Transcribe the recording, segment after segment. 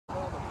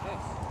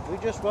We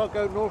just well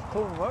go North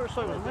Cornwall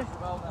motorcycles, haven't we?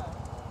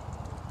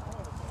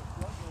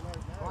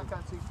 I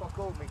can't see fuck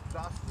all, my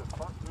glasses are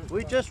fucked.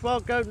 We just well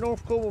go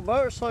North Cornwall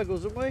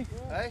motorcycles, haven't we?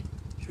 Yeah. Hey?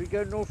 Should we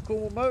go North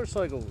Cornwall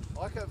motorcycles?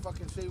 I can't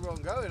fucking see where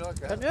I'm going, I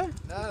can't. Can you?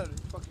 No, these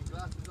fucking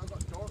glasses, I've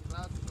got dark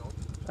glasses on.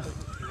 They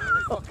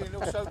fucking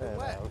look soaking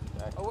wet.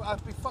 I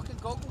have my fucking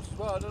goggles as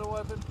well, I don't know why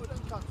I've been putting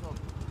them cunts on.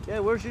 Yeah,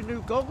 where's your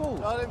new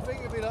goggles? I didn't think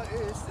it'd be like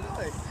this, did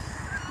I?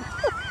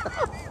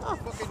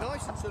 Fucking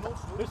nice and so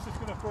awesome. This is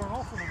going to burn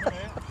off in a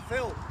minute.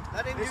 Phil,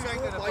 that ain't This ain't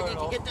your gonna bike, burn you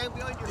off. can get down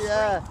behind your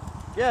Yeah. screen.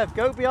 Yeah,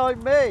 go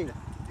behind me.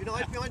 You know,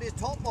 hide behind his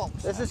top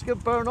box. This is going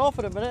to burn off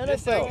in a minute, isn't it,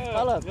 This Phil? ain't-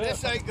 Tell him.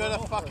 This ain't gonna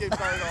fucking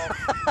burn off.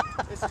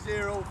 This is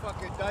here all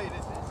fucking day,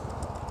 this is.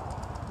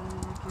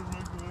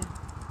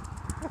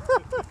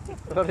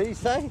 What did he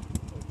say?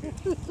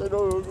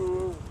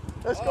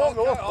 Let's go I'll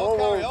North carry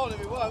Cornwall. on if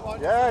you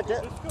want. Yeah,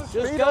 Just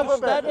speed go up a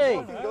bit. steady,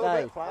 Fucking go a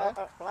Dave. bit flat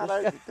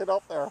out, get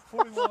up there.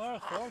 41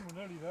 hours time, we're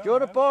nearly there. Do you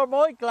want to borrow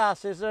my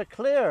glasses? They're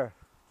clear.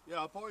 Yeah,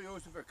 I'll borrow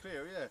yours if they're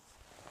clear, yeah.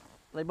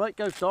 They might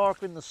go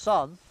dark in the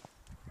sun.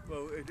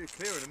 Well, it's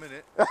clear in a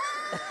minute. It's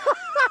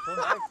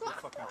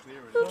fucking clear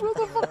in a minute. Where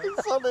the fucking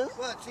sun is.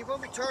 Well, see, when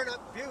we turn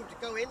up view to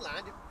go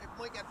inland, it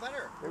might get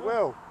better. It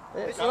will.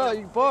 Well,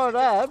 you can borrow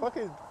them.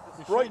 Fucking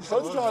bright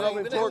sunshine up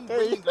in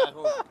Torquay.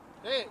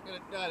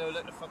 No,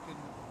 let the fucking...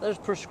 There's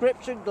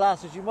prescription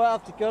glasses. You might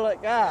have to go like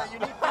Yeah, that. you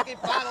need fucking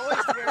bad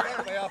eyes to wear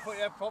them. Yeah, I'll put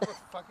your proper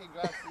fucking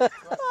glasses.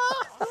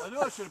 I knew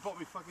I should have brought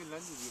my fucking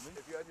lenses with me.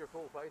 If you had your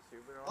full face,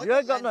 you'd be I You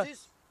ain't got no-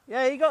 lenses.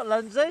 Yeah, you got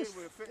lenses.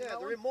 Yeah,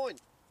 they're in mine.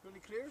 Got any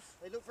clears?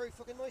 They look very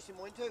fucking nice in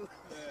mine too.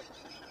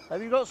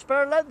 Have you got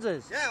spare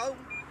lenses? Yeah,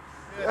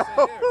 Yeah, see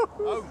here.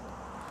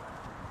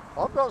 Oh,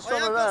 I've got I some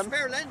have of got them.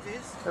 spare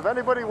lenses. If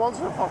anybody wants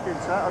a fucking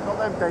set, I've got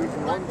them Daves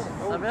ones.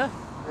 Have you?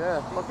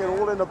 Yeah, fucking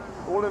all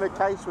in a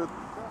case with I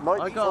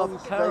night got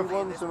ones, a pair day of-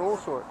 ones and all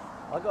sorts.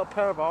 I got a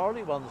pair of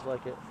Harley ones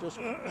like it.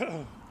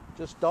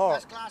 Just dark.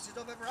 Best glasses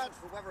I've ever had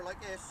for weather like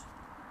this.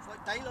 It's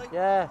like daylight.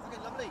 Yeah.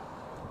 Fucking lovely.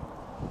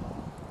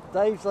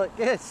 Dave's like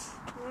this.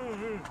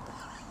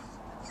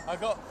 I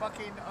got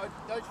fucking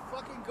those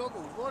fucking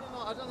goggles. Why don't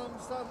I don't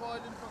understand why I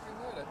didn't fucking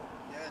wear them.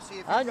 Yeah, see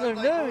if And you they're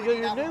drive new. like You mine, got you'd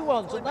your have new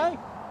one ones, behind aren't me.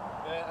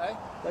 they? Yeah, eh?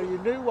 They're your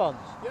new ones.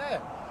 Yeah.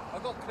 I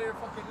got clear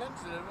fucking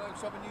lenses in them,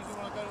 so I've been using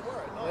when I go to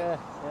work at night. Yeah,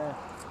 yeah.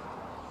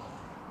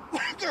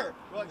 Right,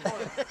 go on. What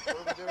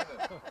are we doing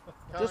then?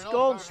 Just go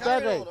on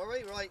Carry steady. on, all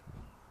right, right.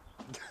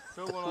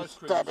 Still one ice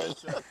cream. Steady.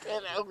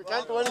 We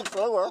can't go any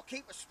slower. I'll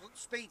keep a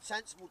speed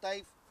sensible,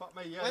 Dave. Fuck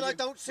me, yeah. When I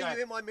don't see yeah.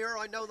 you in my mirror,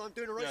 I know that I'm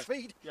doing the right Yeah.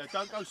 speed. Yeah,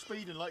 don't go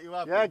speeding like you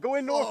have. Yeah, been. go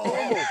in North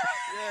Cornwall. Yeah.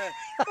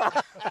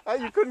 Hey,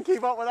 you couldn't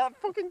keep up with that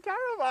fucking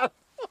caravan.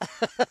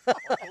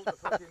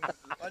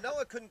 I know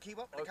I couldn't keep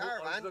up with the I was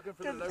caravan. looking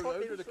for the low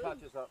loader to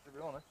catch us up, to be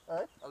honest.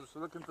 Eh? I was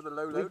looking for the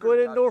low loader. You're going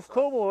in North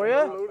Cornwall, are you?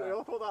 I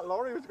thought that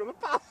lorry was going to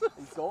pass us.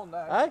 He's gone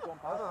now. Eh? He's gone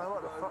past. I don't know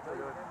what the fuck they're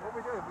doing. What are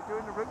we doing? We're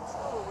doing the route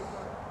still, or we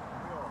going?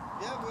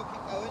 Yeah, we'll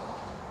keep going.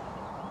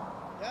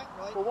 Yeah,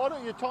 right. Well, why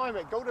don't you time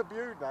it? Go to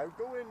Bude now.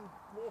 Go in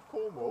North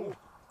Cornwall.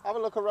 Have a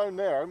look around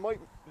there. It might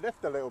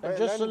lift a little bit. And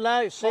just then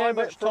allow, see how time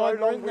it much for how time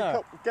you're long in we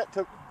there. get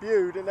to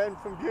Bude, and then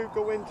from Bude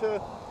go into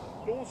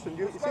Dawson.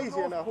 It's Let's go easy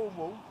North enough.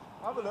 Cornwall,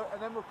 have a look,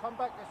 and then we'll come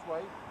back this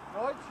way.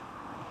 Right?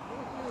 You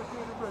were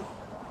doing the route,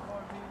 and that's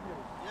why me and you.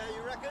 Yeah,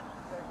 you reckon?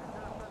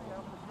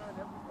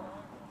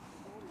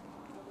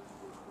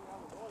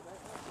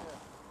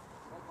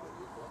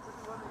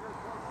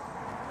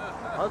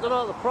 I don't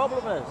know what the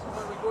problem is.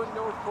 We're going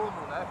North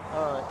Cornwall now.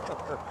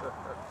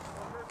 Alright.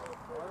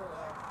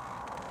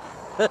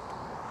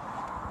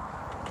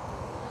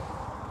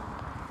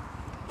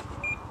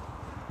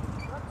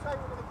 Let's say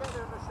we're going to get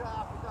there in a short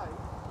half a day.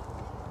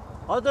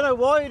 I don't know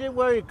why you didn't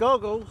wear your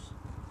goggles.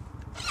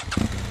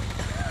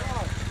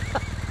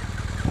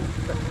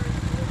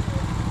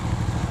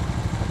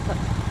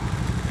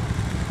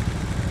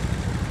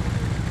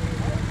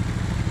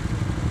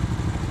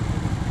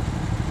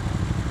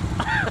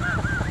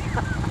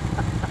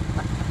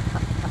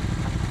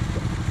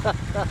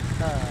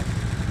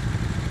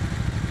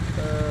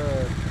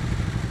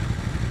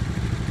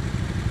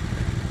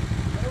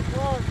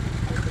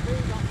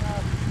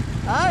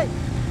 Hey!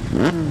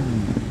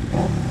 Mm-hmm.